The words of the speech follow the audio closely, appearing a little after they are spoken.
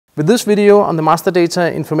With this video on the master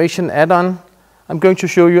data information add-on, I'm going to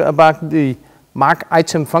show you about the mark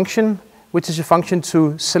item function, which is a function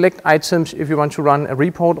to select items if you want to run a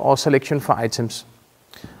report or selection for items.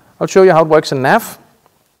 I'll show you how it works in NAV.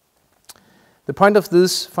 The point of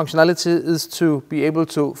this functionality is to be able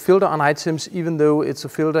to filter on items even though it's a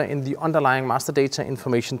filter in the underlying master data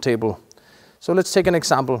information table. So let's take an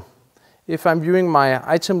example. If I'm viewing my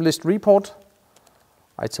item list report,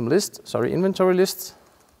 inventory list,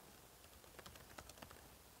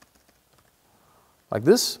 like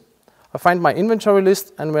this, I find my inventory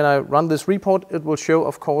list, and when I run this report, it will show,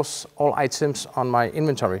 of course, all items on my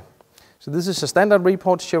inventory. So this is a standard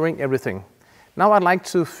report showing everything. Now I'd like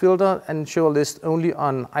to filter and show a list only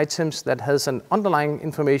on items that has an underlying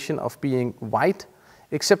information of being white,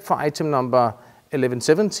 except for item number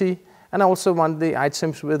 1170, and I also want the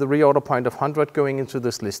items with a reorder point of 100 going into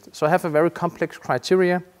this list. So I have a very complex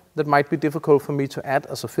criteria that might be difficult for me to add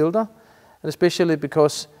as a filter, and especially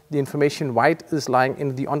because the information white is lying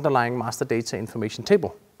in the underlying master data information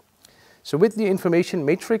table. So with the information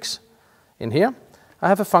matrix in here, I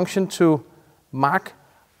have a function to mark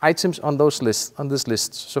items on this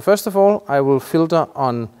list. So first of all, I will filter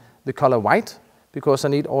on the color white because I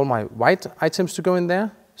need all my white items to go in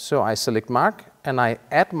there. So I select mark and I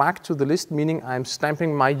add mark to the list, meaning I'm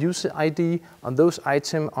stamping my user ID on those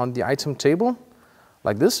items on the item table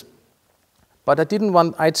like this. But I didn't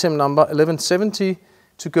want item number 1170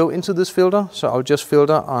 to go into this filter, so I'll just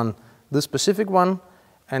filter on this specific one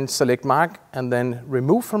and select mark and then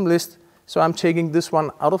remove from list. So I'm taking this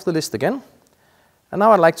one out of the list again. And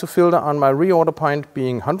now I'd like to filter on my reorder point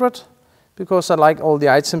being 100 because I like all the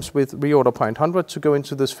items with reorder point 100 to go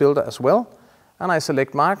into this filter as well. And I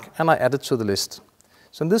select mark and I add it to the list.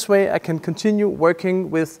 So in this way I can continue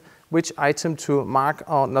working with which item to mark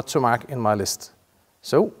or not to mark in my list.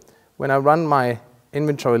 So when I run my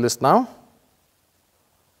inventory list now,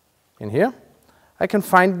 in here, I can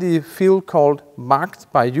find the field called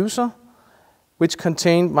marked by user, which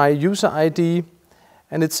contained my user ID,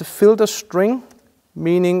 and it's a filter string,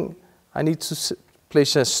 meaning I need to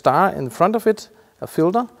place a star in front of it, a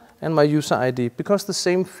filter, and my user ID, because the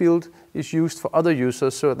same field is used for other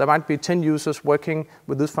users, so there might be 10 users working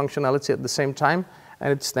with this functionality at the same time,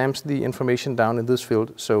 and it stamps the information down in this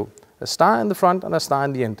field. So a star in the front and a star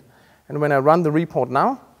in the end. And when I run the report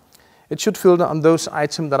now, it should filter on those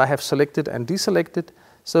items that I have selected and deselected.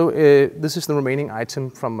 So this is the remaining item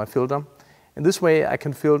from my filter. In this way, I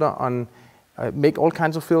can filter on, make all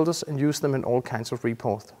kinds of filters and use them in all kinds of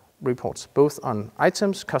reports, both on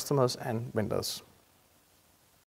items, customers, and vendors.